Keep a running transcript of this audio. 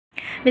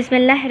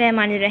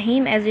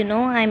Bismillahirrahmanirrahim. As you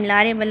know, I am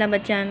Lare Balla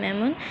Bacha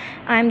Mamun.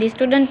 I am the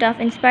student of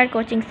Inspired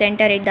Coaching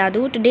Center at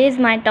Dadu. Today's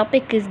my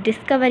topic is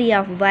discovery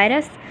of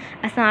virus.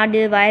 असां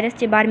अॼु virus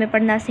जे बारे में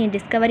पढ़ंदासीं,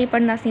 discovery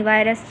पढ़ंदासीं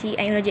virus जी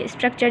ऐं उन जे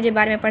structure जे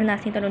बारे में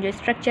पढ़ंदासीं त उन जो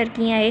स्ट्रक्चर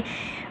कीअं आहे,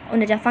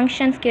 उन जा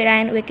फंक्शन्स कहिड़ा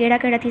आहिनि, उहे कहिड़ा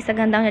कहिड़ा थी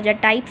सघंदा, उन जा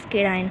टाइप्स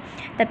कहिड़ा आहिनि।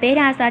 त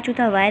पहिरियां असां अचूं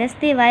था वायरस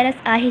ते। वायरस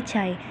आहे छा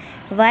आहे?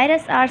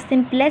 Virus R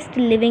simplest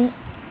living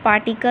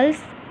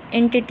particles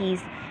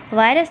entities.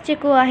 Virus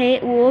जेको आहे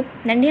उहो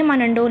नंढे मां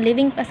नंढो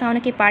लिविंग, असां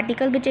उनखे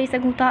पार्टिकल बि चई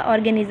सघूं था,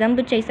 ऑर्गेनिज़म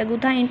बि चई सघूं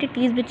था,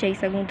 एंटिटीज़ बि चई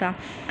सघूं था।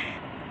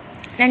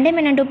 नंढे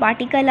में नंढो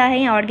पार्टिकल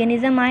आहे या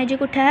ऑर्गेनिज़म आहे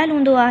जेको ठहियलु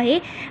हूंदो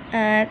आहे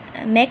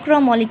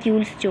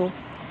मैक्रोमोलिक्यूल्स जो,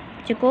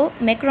 जेको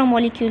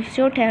मैक्रोमोलिक्यूल्स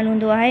जो ठहियलु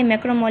हूंदो आहे।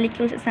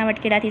 मैक्रोमोलिक्यूल्स असां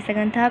वटि कहिड़ा थी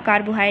सघनि था?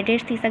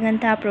 कार्बोहाइड्रेट्स थी सघनि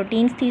था,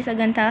 प्रोटीन्स थी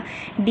सघनि था,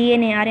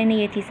 DNA RNA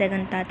इहे थी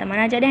सघनि था। त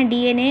माना जॾहिं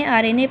DNA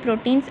RNA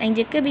प्रोटीन्स ऐं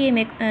जेके बि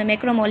इहे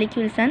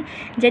मैक्रोमोलिक्यूल्स आहिनि,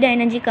 जॾहिं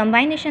इन्हनि जी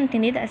कंबाइनेशन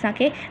थींदी त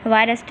असांखे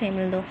वायरस ठही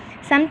मिलंदो।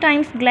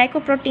 Sometimes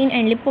glycoprotein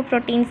and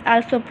lipoproteins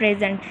also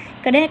present.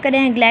 कॾहिं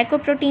कॾहिं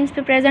ग्लाइकोप्रोटीन्स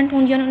बि प्रेजेंट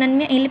हूंदियूं आहिनि उन्हनि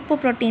में ऐं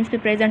लिपोप्रोटीन्स बि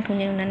प्रेजेंट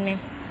हूंदियूं आहिनि उन्हनि में।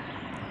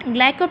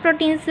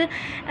 ग्लाइकोप्रोटीन्स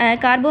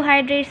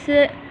कार्बोहाइड्रेट्स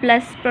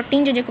प्लस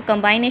प्रोटीन जो जेको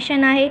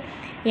कंबाइनेशन आहे,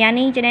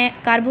 यानी जॾहिं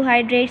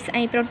कार्बोहाइड्रेट्स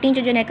ऐं प्रोटीन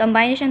जो जॾहिं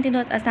कंबाइनेशन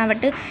थींदो त असां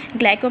वटि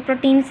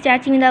ग्लाइकोप्रोटीन्स जा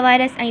अची वेंदा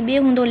वायरस, ऐं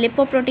ॿियो हूंदो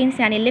लिपोप्रोटीन्स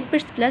यानी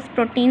लिपिड्स प्लस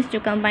प्रोटीन्स जो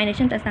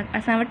कंबाइनेशन, त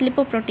असां वटि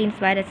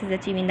लिपोप्रोटीन्स वायरसिस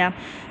अची वेंदा।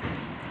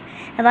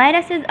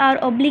 Viruses R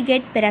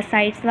obligate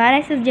parasites.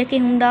 Viruses जेके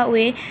हूंदा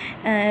उहे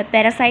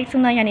पैरासाइट्स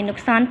हूंदा यानी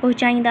नुक़सानु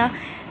पहुचाईंदा।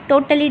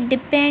 Totally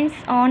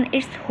depends on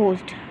it's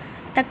host.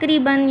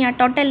 तक़रीबन या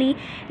टोटली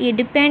इहे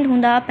डिपेंड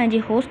हूंदा पंहिंजे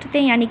होस्ट ते,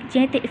 यानी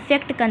जंहिं ते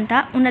इफेक्ट कनि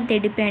था उन ते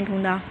डिपेंड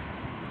हूंदा।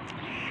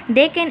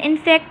 They can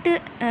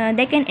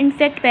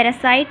infect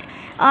parasite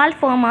all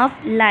form of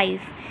life.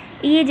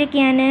 इहे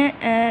जेके आहिनि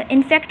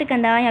इन्फेक्ट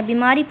कंदा या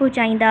बीमारी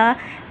पहुचाईंदा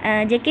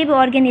जेके बि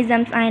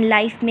ऑर्गेनिज़म्स आहिनि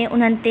लाइफ में,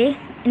 उन्हनि ते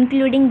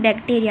इंक्लूडिंग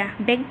बैक्टीरिया।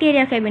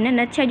 बैक्टीरिया खे बि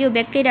न छॾियो,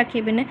 बैक्टीरिया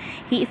खे बि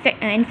ही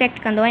इन्फेक्ट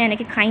कंदो आहे यानी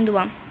कि खाईंदो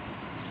आहे।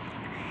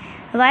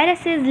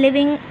 वायरसिस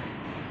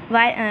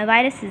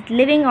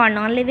लिविंग और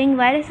नॉन लिविंग।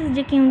 वायरसिस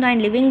जेके हूंदा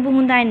आहिनि लिविंग बि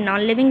हूंदा आहिनि, नॉन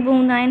लिविंग बि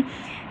हूंदा आहिनि।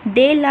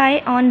 दे lie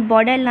on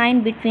border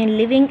line between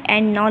living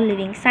and non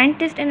living.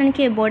 Scientist इन्हनि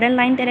खे बॉर्डर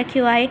लाइन ते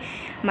रखियो आहे,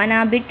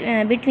 माना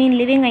बिटवीन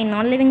लिविंग ऐं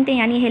नॉन लिविंग ते,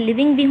 यानी इहे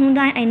लिविंग बि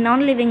हूंदा आहिनि ऐं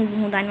नॉन लिविंग बि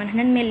हूंदा आहिनि।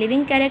 हिननि में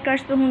लिविंग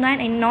कैरेक्टर्स बि हूंदा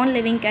आहिनि ऐं नॉन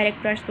लिविंग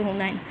कैरेक्टर्स बि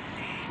हूंदा आहिनि।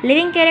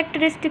 लिविंग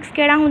कैरेक्टरिस्टिक्स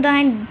कहिड़ा हूंदा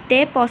आहिनि?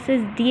 दे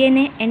possesses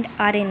DNA and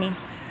RNA।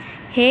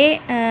 Hey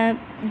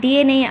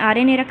DNA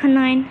RNA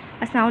रखंदा आहिनि।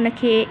 असां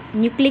उनखे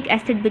न्यूक्लिक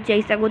एसिड बि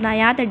चई सघूं था,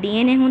 या त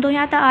DNA हूंदो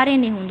या त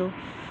RNA हूंदो।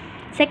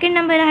 सेकेंड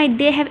नंबर आहे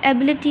they have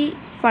ability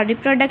for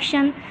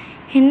reproduction.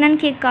 हिननि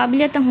खे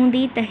क़ाबिलियत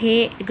हूंदी त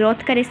हे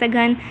ग्रोथ करे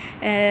सघनि,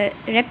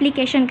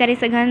 रेप्लिकेशन करे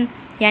सघनि,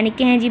 यानी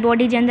कंहिंजी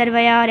बॉडी जे अंदरि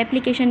विया।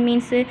 रेप्लिकेशन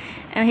मीन्स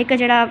हिकु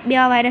जहिड़ा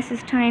ॿिया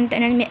वायरसिस ठाहिनि, त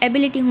इन्हनि में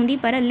एबिलिटी हूंदी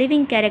पर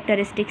लिविंग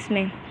कैरेक्टरिस्टिक्स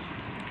में।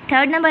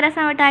 थर्ड नंबर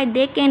असां वटि आहे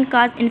दे कैन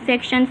काज़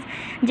इन्फेक्शंस।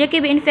 जेके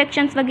बि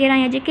इन्फेक्शन्स वग़ैरह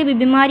या जेके बि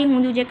बीमारियूं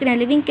हूंदियूं जेकॾहिं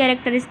लिविंग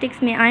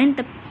कैरेक्टरिस्टिक्स में आहिनि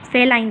त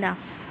फैलाईंदा।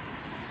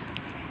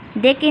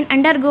 They can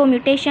undergo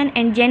mutation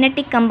and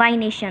genetic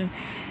कंबाइनेशन।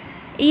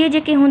 इहे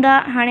जेके हूंदा,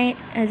 हाणे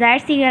ज़ाहिर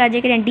सी ॻाल्हि आहे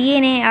जेकॾहिं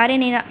DNA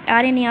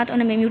RNA आहे त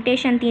उन में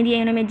म्यूटेशन थींदी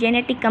ऐं उन में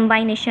जेनेटिक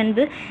कंबाइनेशन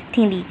बि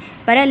थींदी,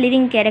 पर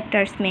लिविंग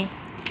कैरेक्टर्स में।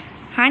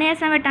 हाणे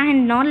असां वटि आहिनि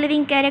non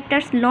living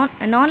characters.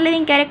 Non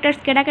living characters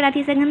कहिड़ा कहिड़ा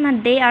थी सघनि था?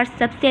 दे आर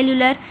सब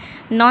सेल्युलर,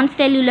 नॉन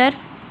सेल्युलर।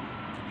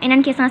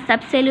 इन्हनि खे असां सब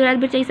सेल्युलर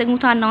बि चई सघूं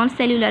था, नॉन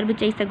सेल्युलर बि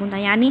चई सघूं था,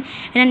 यानी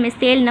हिननि में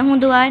सेल न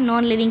हूंदो आहे।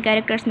 नॉन लिविंग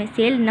कैरेक्टर्स में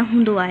सेल न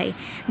हूंदो आहे।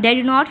 दे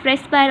डू नॉट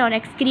रेस्पायर और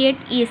एक्सक्रिएट।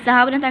 इहे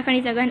साह बि नथा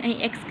खणी सघनि ऐं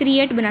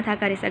एक्सक्रिएट बि नथा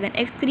करे सघनि,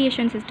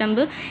 एक्सक्रिएशन सिस्टम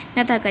बि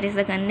नथा करे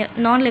सघनि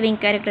नॉन लिविंग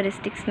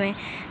कैरेक्टरिस्टिक्स में।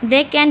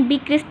 They can be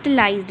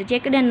crystallised.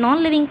 जेकॾहिं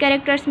नॉन लिविंग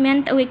कैरेक्टर्स में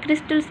आहिनि त उहे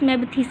क्रिस्टल्स में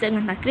बि थी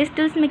सघनि था।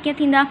 क्रिस्टल्स में कीअं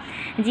थींदा?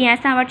 जीअं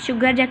असां वटि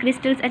शुगर जा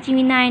क्रिस्टल्स अची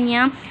वेंदा आहिनि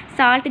या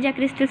साल्ट जा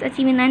क्रिस्टल्स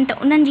अची वेंदा आहिनि, त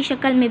उन्हनि जी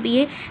शक्ल में बि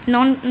इहे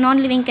नॉन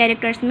लिविंग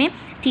कैरेक्टर्स में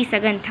थी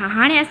सघनि था।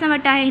 हाणे असां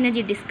वटि आहे हिन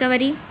जी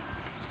डिस्कवरी।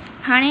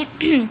 हाणे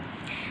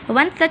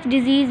वन सच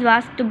डिज़ीज़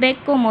वास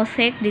टुबैको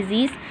मोसेक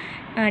डिज़ीज़।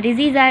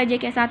 डिज़ीज़ आहे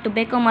जेके असां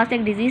टुबैको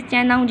मोसेक डिज़ीज़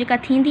चवंदा आहियूं, जेका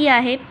थींदी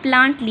आहे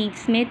प्लांट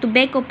लीव्स में,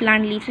 टुबैको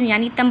प्लांट लीव्स में,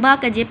 यानी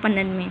तंबाक जे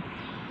पननि में।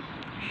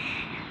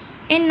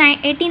 इन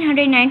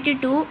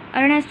 1892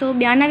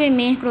 1892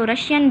 में हिकिड़ो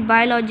रशियन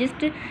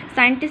बायोलॉजिस्ट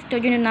साइंटिस्ट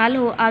जो नालो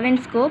हो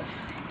आवेंस्को।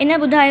 इन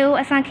ॿुधायो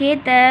असांखे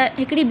त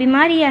हिकिड़ी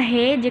बीमारी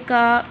आहे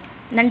जेका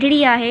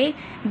नंढड़ी आहे,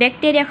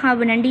 बैक्टीरिया खां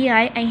बि नंढी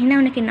आहे, ऐं हिन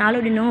हुनखे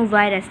नालो ॾिनो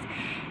वायरस।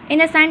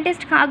 इन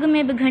साइंटिस्ट खां अॻु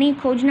में बि घणी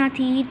खोजना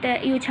थी त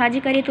इहो छाजे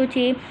करे थो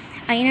थिए,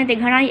 ऐं इन ते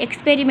घणा ई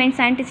एक्सपेरिमेंट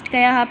साइंटिस्ट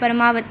कया हुआ, पर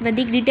मां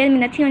वधीक डिटेल में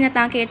नथी वञा,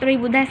 तव्हांखे एतिरो ई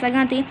ॿुधाए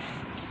सघां थी।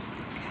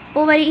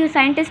 पोइ वरी इहो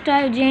साइंटिस्ट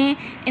आयो जंहिं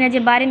इन जे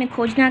बारे में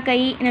खोजना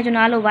कई, इन जो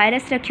नालो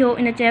वायरस रखियो।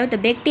 इन चयो त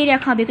बैक्टीरिया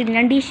खां बि हिकिड़ी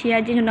नंढी शइ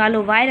आहे जंहिंजो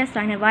नालो वायरस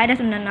आहे, हिन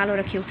वायरस उन नालो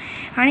रखियो।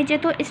 हाणे चए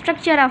थो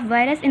स्ट्रक्चर ऑफ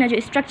वायरस, इन जो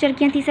स्ट्रक्चर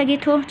कीअं थी सघे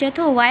थो? चए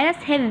थो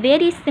virus have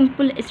very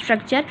simple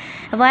structure.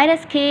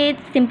 Virus खे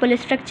सिंपल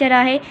स्ट्रक्चर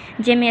आहे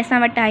जंहिंमें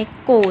असां वटि आहे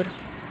कोर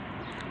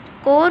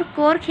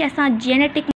खे असां जेनेटिक